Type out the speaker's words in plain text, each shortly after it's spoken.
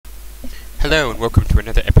Hello and welcome to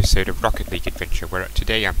another episode of Rocket League Adventure, where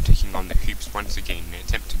today I'm taking on the hoops once again in an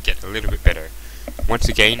attempt to get a little bit better. Once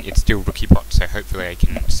again, it's still rookie bot, so hopefully I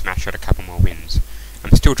can smash out a couple more wins. I'm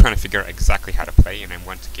still trying to figure out exactly how to play, and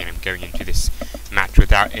once again I'm going into this match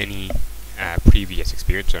without any previous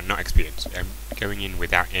experience, or not experience. I'm going in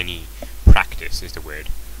without any practice is the word.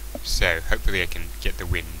 So hopefully I can get the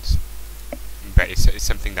wins, but it's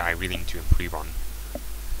something that I really need to improve on.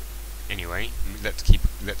 Anyway, let's keep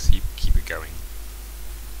it going.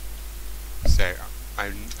 So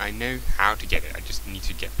I know how to get it. I just need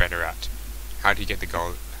to get better at how to get the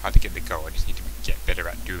goal. I just need to get better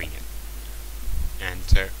at doing it. And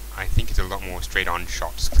so I think it's a lot more straight-on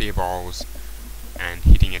shots, clear balls, and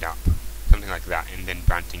hitting it up, something like that, and then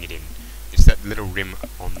bouncing it in. It's that little rim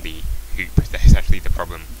on the hoop that is actually the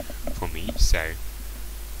problem for me. So,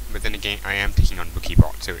 but then again, I am taking on rookie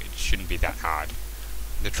bot, so it shouldn't be that hard.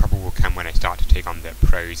 The trouble will come when I start to take on the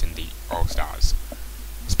pros and the all-stars.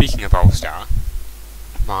 Speaking of all-star,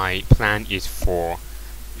 my plan is for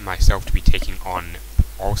myself to be taking on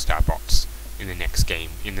all-star bots in the next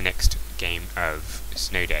game of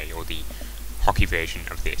Snow Day, or the hockey version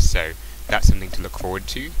of this. So that's something to look forward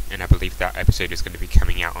to, and I believe that episode is going to be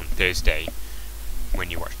coming out on Thursday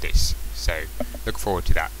when you watch this. So look forward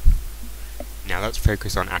to that. Now let's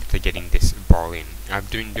focus on actually getting this ball in. I'm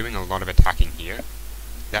doing a lot of attacking here.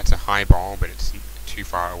 That's a high ball, but it's too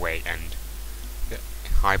far away, and the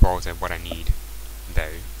high balls are what I need,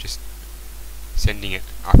 though. Just sending it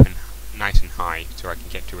up and nice and high so I can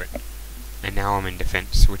get to it. And now I'm in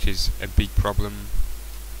defense, which is a big problem.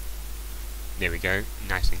 There we go,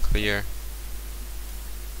 nice and clear.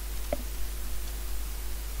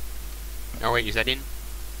 Oh wait, is that in?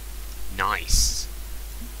 Nice!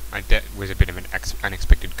 That was a bit of an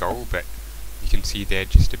unexpected goal, but you can see there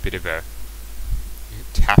just a bit of a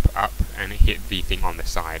tap up, and it hit the thing on the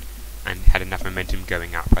side and had enough momentum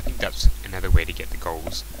going up. I think that's another way to get the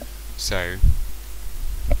goals. So,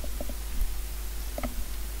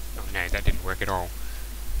 oh no, that didn't work at all.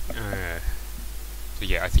 So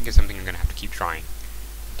yeah, I think it's something I'm going to have to keep trying.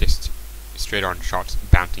 Just straight on shots,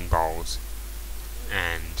 bouncing balls,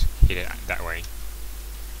 and hit it that way.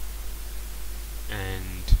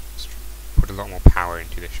 And put a lot more power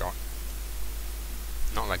into the shot.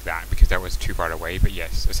 Not like that, because that was too far away, but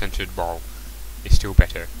yes, a centered ball is still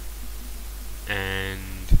better.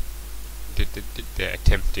 And the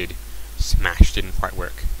attempted smash didn't quite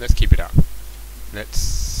work. Let's keep it up. Let's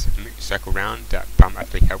circle round. That bump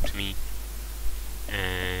actually helped me.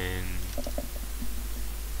 And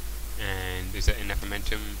is that enough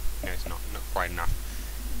momentum? No, it's not quite enough.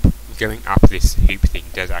 Going up this hoop thing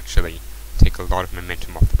does actually take a lot of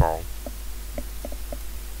momentum off the ball.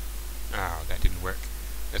 Oh, that didn't work.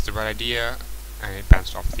 That's the right idea, and it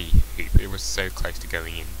bounced off the hoop. It was so close to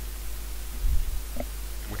going in,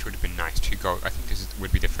 which would have been nice. 2 goals. I think this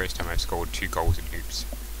would be the first time I've scored 2 goals in hoops.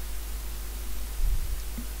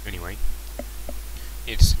 Anyway,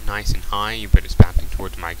 it's nice and high, but it's bouncing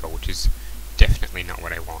towards my goal, which is definitely not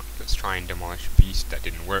what I want. Let's try and demolish Beast. That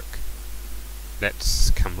didn't work. Let's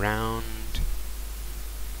come round,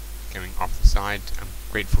 going off the side. I'm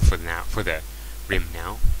grateful for the rim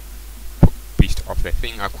now. Beast off their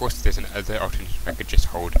thing. Of course, there's another alternative. I could just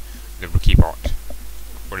hold the rookie bot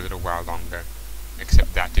for a little while longer,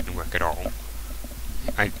 except that didn't work at all.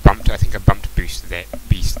 I think I bumped Beast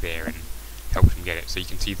there and helped him get it. So you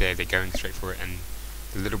can see there they're going straight for it, and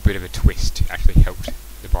the little bit of a twist actually helped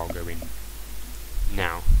the ball go in.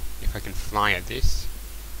 Now, if I can fly at this,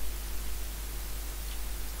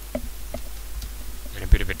 and a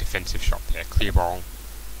bit of a defensive shot there, clear ball.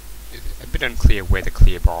 A bit unclear where the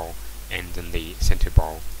clear ball ends and the center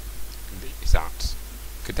ball starts.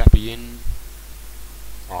 Could that be in?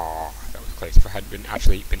 Oh, that was close. If I had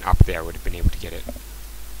actually been up there, I would have been able to get it.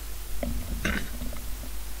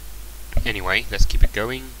 Anyway, let's keep it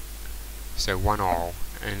going. So 1-1,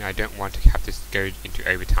 and I don't want to have this go into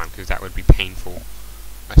overtime, because that would be painful.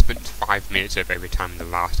 I spent 5 minutes of overtime in the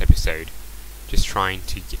last episode, just trying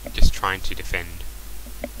to defend.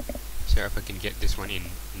 So if I can get this one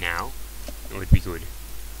in now, it would be good.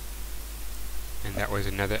 And that was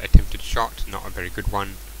another attempted shot, not a very good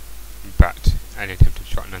one, but an attempted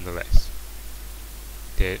shot nonetheless.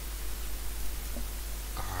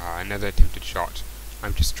 Another attempted shot.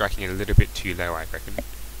 I'm just striking a little bit too low, I reckon.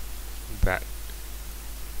 But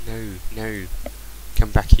no, come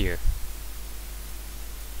back here.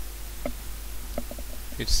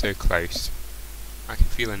 It's so close. I can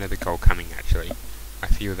feel another goal coming, actually. I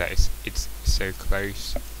feel that it's so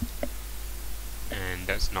close, and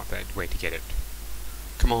that's not the way to get it.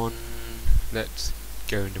 Come on, let's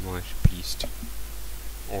go and demolish Beast.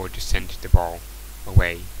 or just send the ball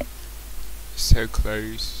away. So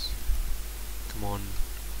close. Come on,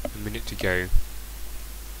 a minute to go.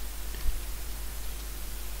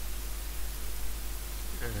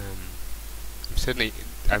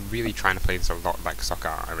 I'm really trying to play this a lot like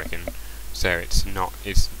soccer, I reckon. So it's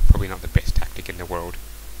probably not the best tactic in the world,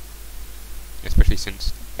 especially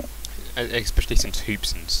since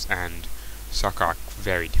hoops and soccer are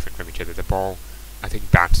very different from each other. The ball, I think,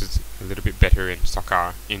 bounces a little bit better in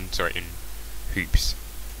in hoops,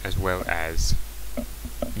 as well as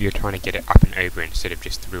you're trying to get it up and over instead of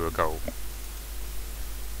just through a goal,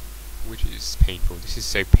 which is painful. This is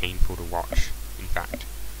so painful to watch, in fact.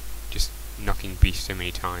 Just knocking beast so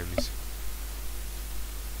many times.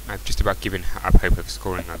 I've just about given up hope of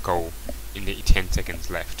scoring a goal in the 10 seconds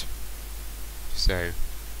left. So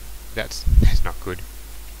that's not good.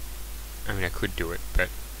 I mean, I could do it, but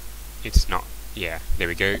it's not. Yeah, there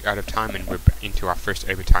we go, out of time, and we're into our first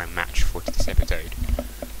overtime match for this episode.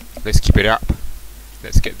 Let's keep it up.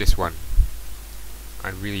 Let's get this one. I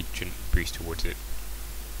really shouldn't boost towards it.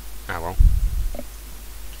 Ah well.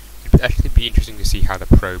 It'd actually be interesting to see how the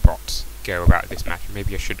pro bots go about this match.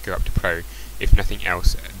 Maybe I should go up to pro, if nothing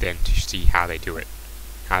else, then to see how they do it.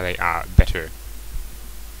 How they are better.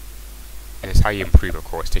 And it's how you improve, of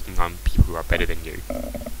course, taking on people who are better than you.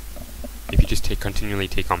 If you just continually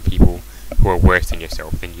take on people who are worse than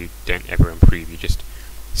yourself, then you don't ever improve. You just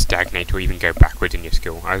stagnate or even go backwards in your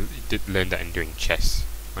skill. I did learn that in doing chess.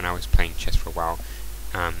 When I was playing chess for a while,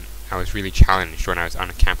 I was really challenged when I was on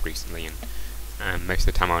a camp recently, and most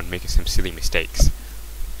of the time I would make some silly mistakes.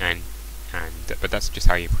 But that's just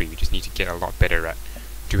how you improve. You just need to get a lot better at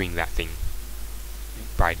doing that thing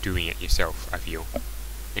by doing it yourself, I feel.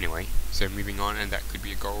 Anyway, so moving on, and that could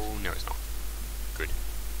be a goal. No, it's not. Good.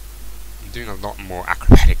 I'm doing a lot more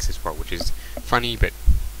acrobatics as well, which is funny but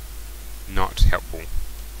not helpful.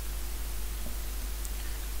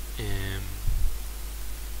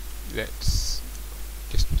 Let's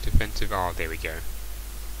just defensive. Oh, there we go.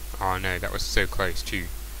 Oh no, that was so close too.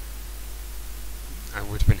 I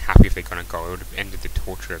would have been happy if they got a goal. It would have ended the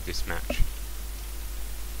torture of this match.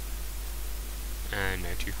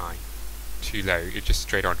 No, too high. Too low. It's just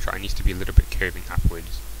straight on shot. It needs to be a little bit curving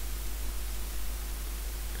upwards.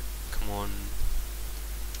 Come on.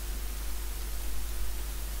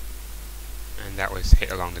 And that was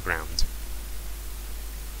hit along the ground.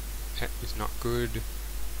 That was not good.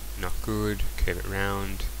 Not good. Curve it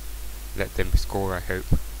round. Let them score, I hope.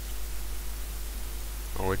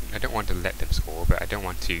 Or I don't want to let them score, but I don't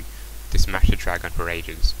want this match to drag on for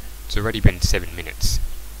ages. It's already been 7 minutes,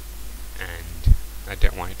 and I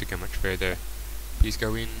don't want it to go much further. Please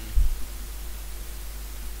go in.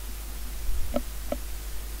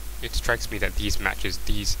 It strikes me that these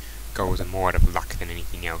goals are more out of luck than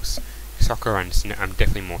anything else. Soccer and I'm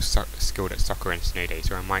definitely more skilled at soccer and snow day,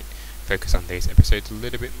 so I might focus on those episodes a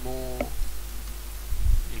little bit more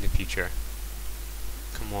in the future.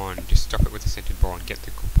 Come on, just stop it with the centered ball and get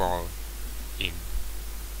the ball in.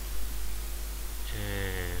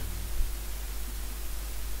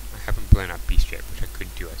 I haven't blown up beast yet, which I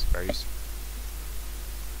could do, I suppose.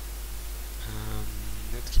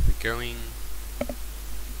 Let's keep it going.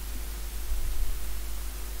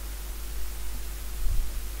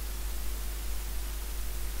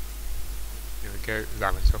 There we go,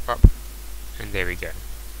 line myself up, and there we go.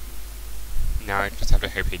 Now I just have to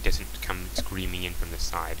hope he doesn't come screaming in from the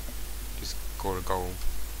side. Just score a goal.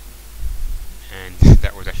 And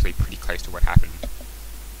that was actually pretty close to what happened.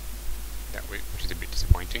 Which is a bit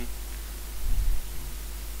disappointing.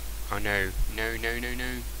 Oh no. No, no, no,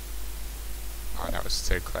 no. Oh, that was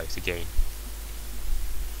so close again.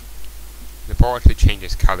 The ball actually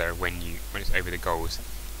changes colour when it's over the goals.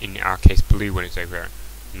 In our case, blue when it's over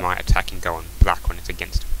my attacking goal, and black when it's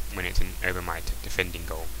over my defending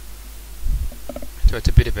goal. So it's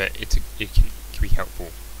a bit of it can be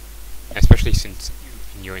helpful, especially since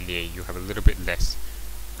when you're in the air you have a little bit less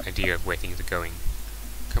idea of where things are going.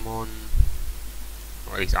 Come on,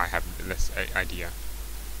 or at least I have less idea.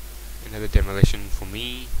 Another demolition for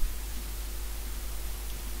me.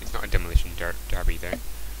 It's not a demolition derby though.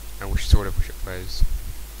 I sort of wish it was,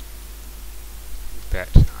 but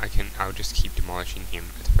I'll just keep demolishing him,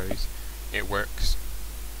 I suppose. It works.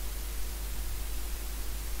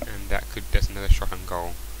 And that's another shot on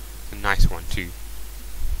goal. A nice one too.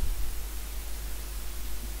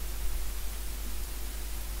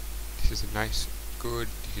 This is a nice, good,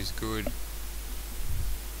 this is good.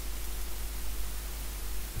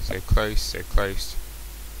 So close, so close.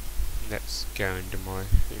 Let's go and demolish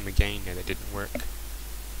him again. No, that didn't work.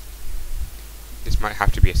 This might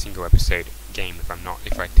have to be a single episode game if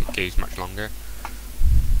it goes much longer.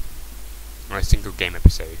 or a single game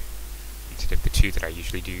episode, instead of the 2 that I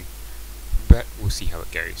usually do, but we'll see how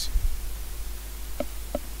it goes.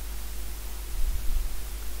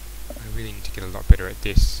 I really need to get a lot better at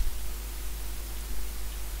this.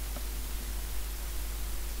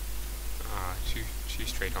 Too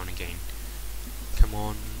straight on again. Come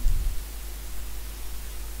on.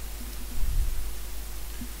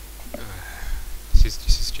 This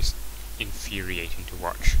is just infuriating to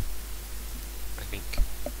watch. I think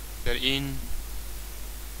that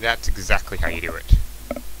that's exactly how you do it.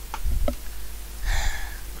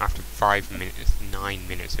 After 9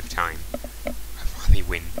 minutes of time, I finally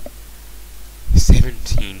win.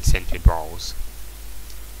 17 centered balls.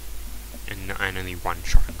 And only 1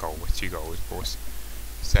 shot on goal with 2 goals, of course.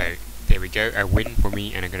 So, there we go, a win for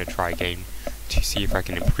me, and I'm going to try again to see if I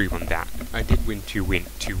can improve on that. I did win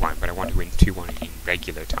 2-1, but I want to win 2-1 in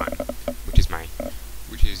regular time, which is my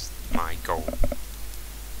goal,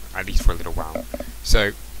 at least for a little while.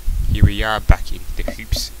 So, here we are back in the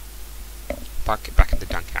hoops, back in the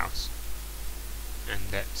dunk house.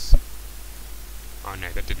 And that's... oh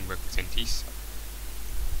no, that didn't work with Sentis.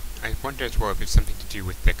 I wonder as well if it's something to do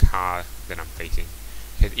with the car that I'm facing.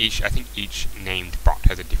 Because I think each named bot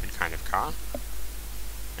has a different kind of car.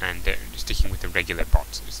 And sticking with the regular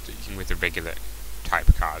bots, sticking with the regular type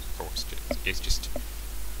of cars, of course, it's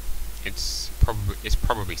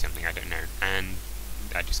probably something, I don't know. And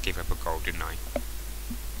I just gave up a goal, didn't I?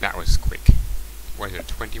 That was quick. What is it,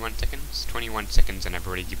 21 seconds? 21 seconds and I've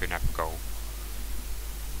already given up a goal.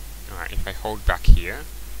 Alright, if I hold back here,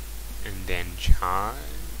 and then charge...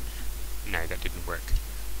 no, that didn't work.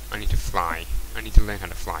 I need to fly. I need to learn how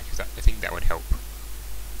to fly, because I think that would help.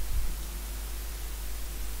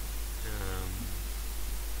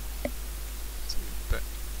 But,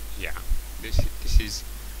 yeah. This is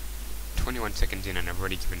 21 seconds in and I've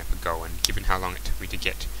already given up a goal, and given how long it took me to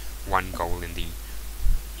get 1 goal in the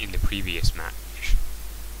previous match,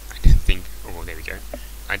 I don't think... oh, there we go.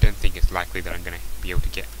 I don't think it's likely that I'm going to be able to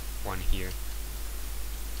get 1 here.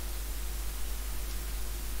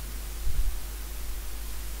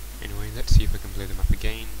 Anyway, let's see if I can blow them up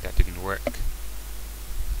again. That didn't work.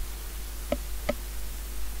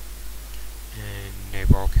 And no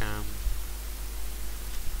ball cam.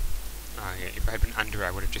 Oh yeah, if I had been under,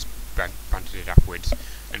 I would have just bunted it upwards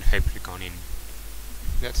and hoped it had gone in.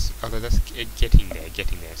 Although that's getting there.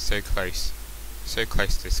 So close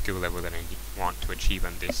to the skill level that I want to achieve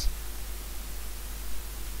on this.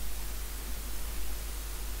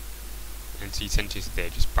 And see Sentis there,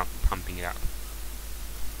 just pumping it up.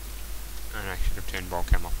 And I should have turned ball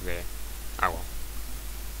cam off there. Oh well.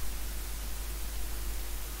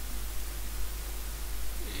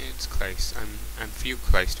 It's close. I feel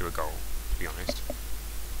close to a goal, to be honest.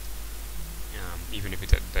 Even if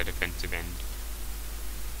it's at the defensive end.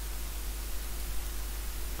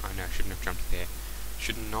 Oh no, I shouldn't have jumped there.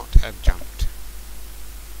 Should not have jumped.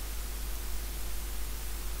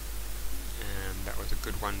 That was a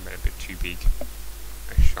good one, but a bit too big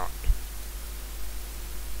a shot.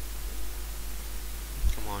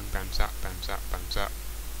 Come on, bounce up, bounce up, bounce up.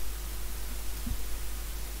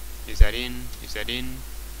 Is that in? Is that in?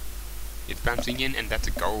 It's bouncing in, and that's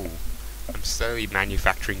a goal. I'm slowly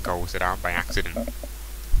manufacturing goals that aren't by accident.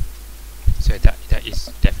 So that is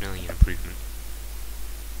definitely an improvement.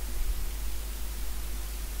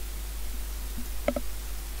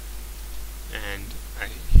 And I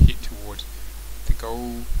hit towards the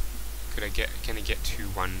goal. Can I get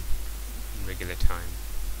 2-1 in regular time?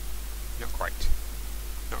 Not quite.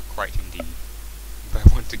 Not quite indeed.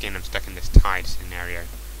 But once again I'm stuck in this tied scenario.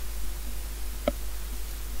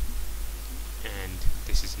 And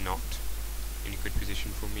this is not in a good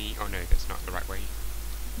position for me. Oh no, that's not the right way.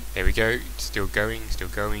 There we go. Still going, still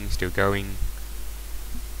going, still going.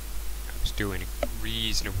 I'm still in a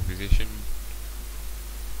reasonable position.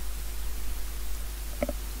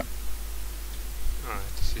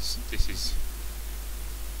 This is...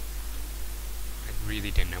 I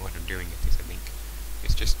really don't know what I'm doing at this, I think.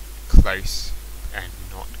 It's just close and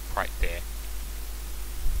not quite there.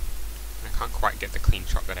 And I can't quite get the clean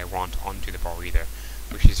shot that I want onto the ball either,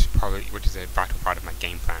 which is a vital part of my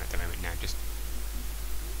game plan at the moment now, just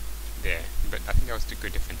there. But I think that was a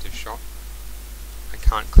good defensive shot. I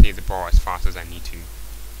can't clear the ball as fast as I need to.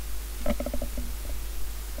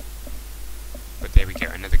 But there we go,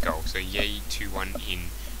 another goal. So yay, 2-1 in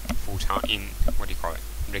full time, in, what do you call it,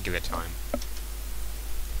 regular time.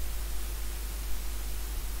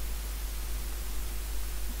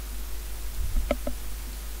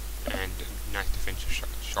 And nice defensive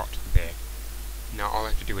shot there. Now all I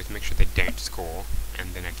have to do is make sure they don't score,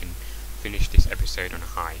 and then I can finish this episode on a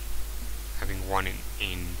high, having won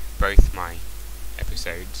in both my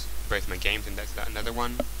episodes, both my games, and that's another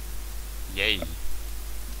one. Yay.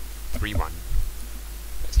 3-1.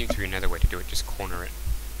 That seems to be another way to do it, just corner it.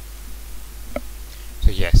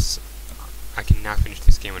 So yes, I can now finish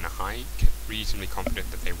this game on a high, reasonably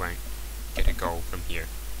confident that they won't get a goal from here.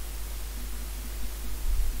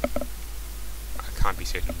 I can't be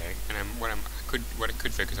certain though, and what I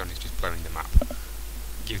could focus on is just blowing them up.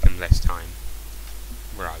 Give them less time.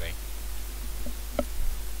 Where are they?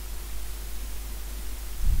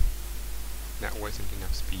 That wasn't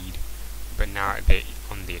enough speed, but now they're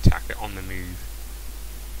on the attack, they're on the move,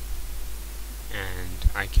 and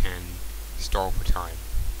I can stall for time.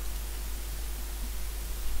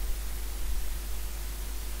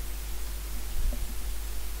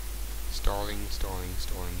 Stalling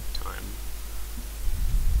time.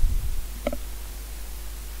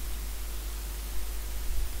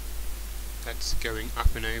 That's going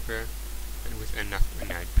up and over, and with enough.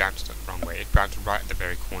 No, it bounced the wrong way. It bounced right at the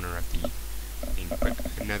very corner of the thing, but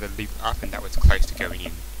another loop up, and that was close to going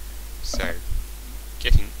in. So,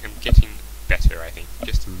 I'm getting better, I think.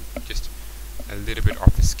 Just a little bit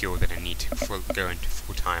off the skill that I need to go into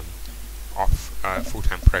full-time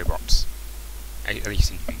pro bots, at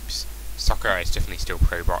least in hoops. Soccer is definitely still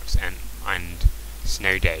pro bots, and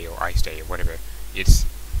Snow Day or Ice Day or whatever. It's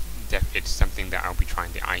something that I'll be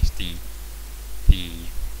trying the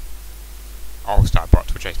All-Star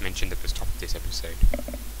bots, which I mentioned at the top of this episode.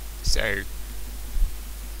 So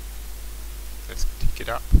let's take it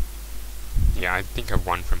up. Yeah, I think I've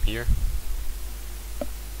won from here,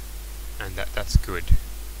 and that's good.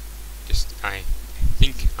 I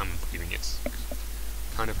think I'm improving. It's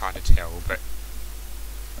kind of hard to tell, but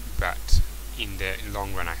in the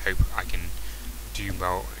long run, I hope I can do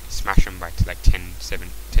well, smash them by like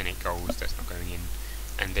 10-8 goals. That's not going in.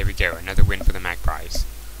 And there we go, another win for the Magpies.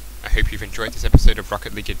 I hope you've enjoyed this episode of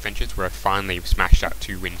Rocket League Adventures, where I finally smashed out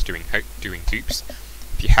 2 wins doing hoops.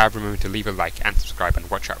 If you have, remember to leave a like and subscribe, and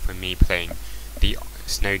watch out for me playing the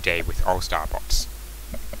Snow Day with All-Star bots.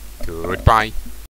 Goodbye.